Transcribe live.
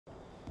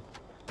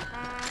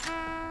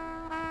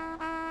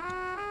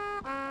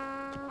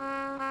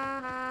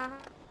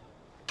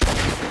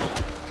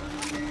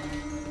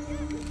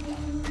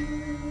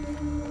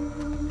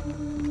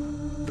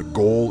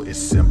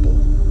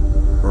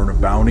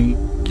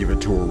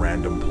to a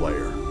random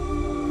player.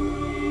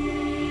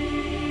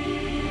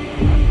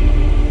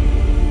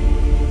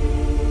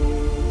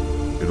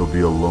 It'll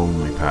be a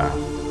lonely path,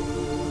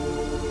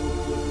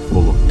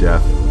 full of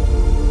death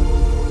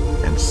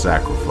and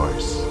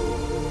sacrifice.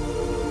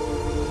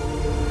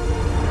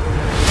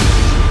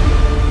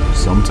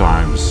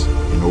 Sometimes,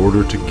 in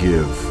order to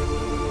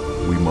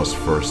give, we must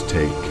first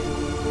take.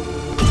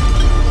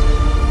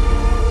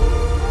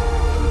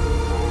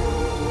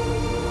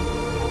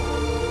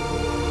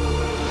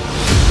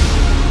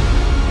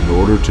 In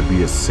order to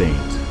be a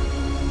saint,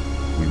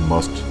 we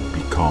must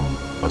become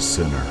a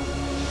sinner.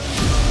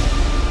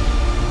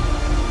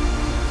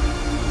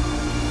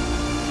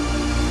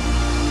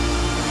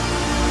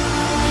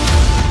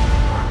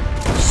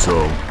 So,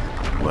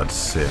 let's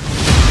sin.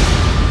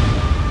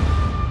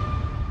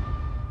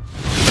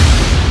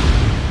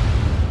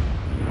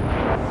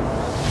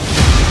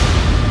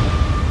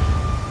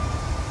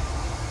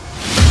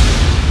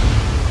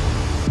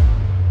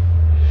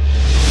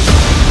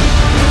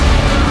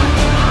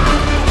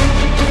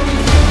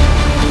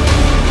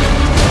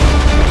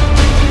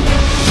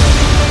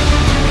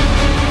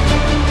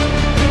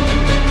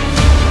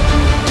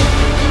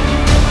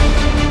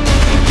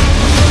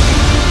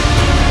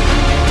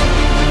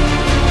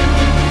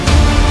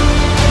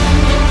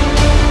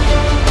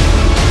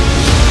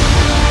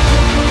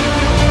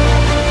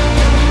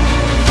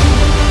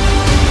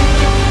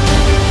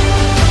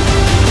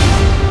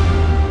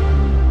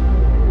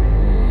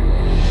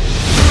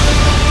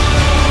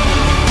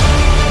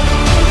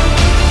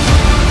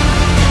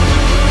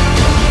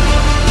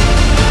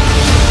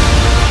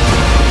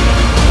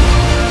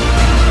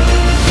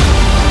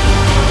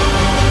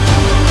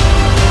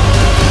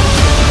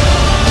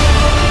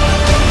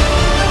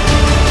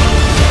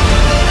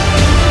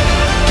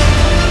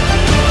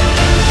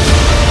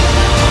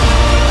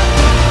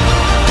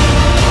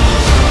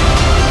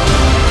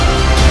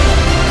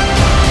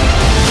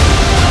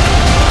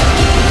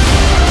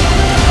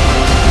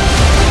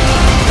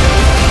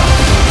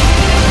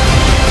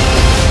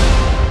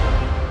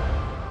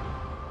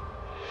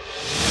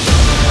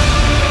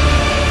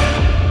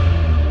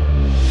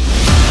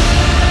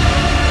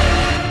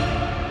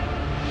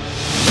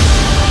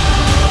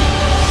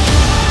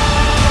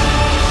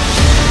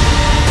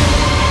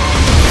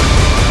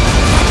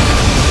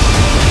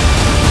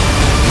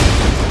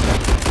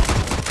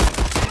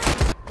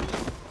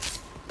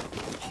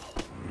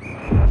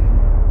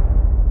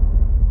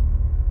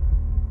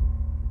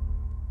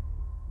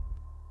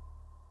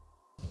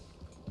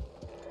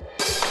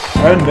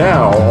 And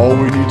now, all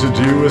we need to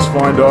do is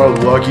find our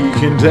lucky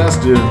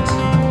contestant.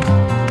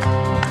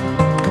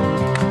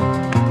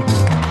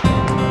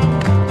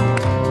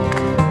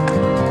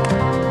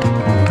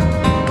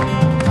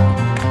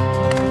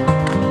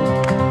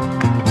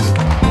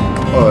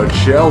 A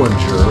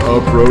challenger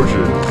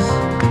approaches.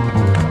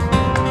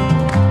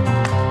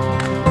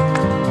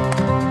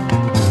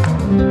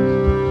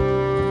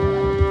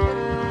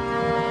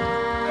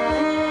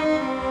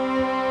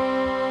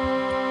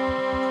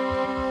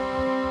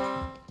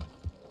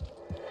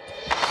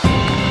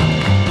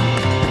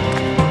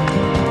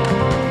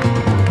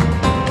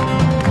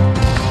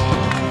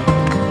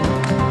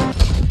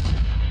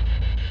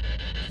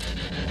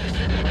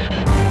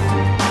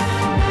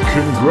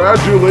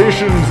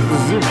 Congratulations,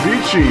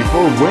 Zivici,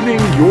 for winning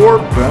your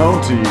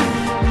bounty.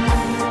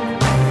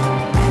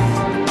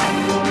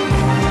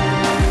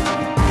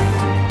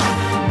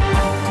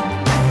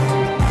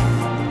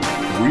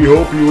 We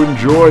hope you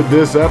enjoyed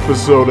this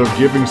episode of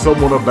giving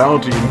someone a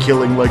bounty and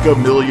killing like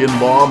 1,000,000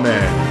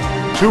 lawmen.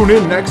 Tune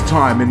in next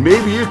time and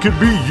maybe it could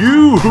be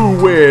you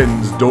who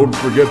wins. Don't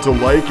forget to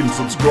like and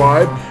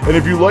subscribe. And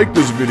if you like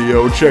this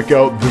video, check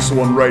out this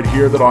one right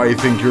here that I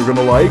think you're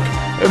gonna like.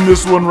 And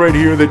this one right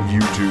here that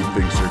YouTube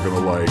thinks you're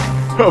gonna like.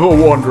 Have a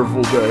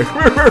wonderful day.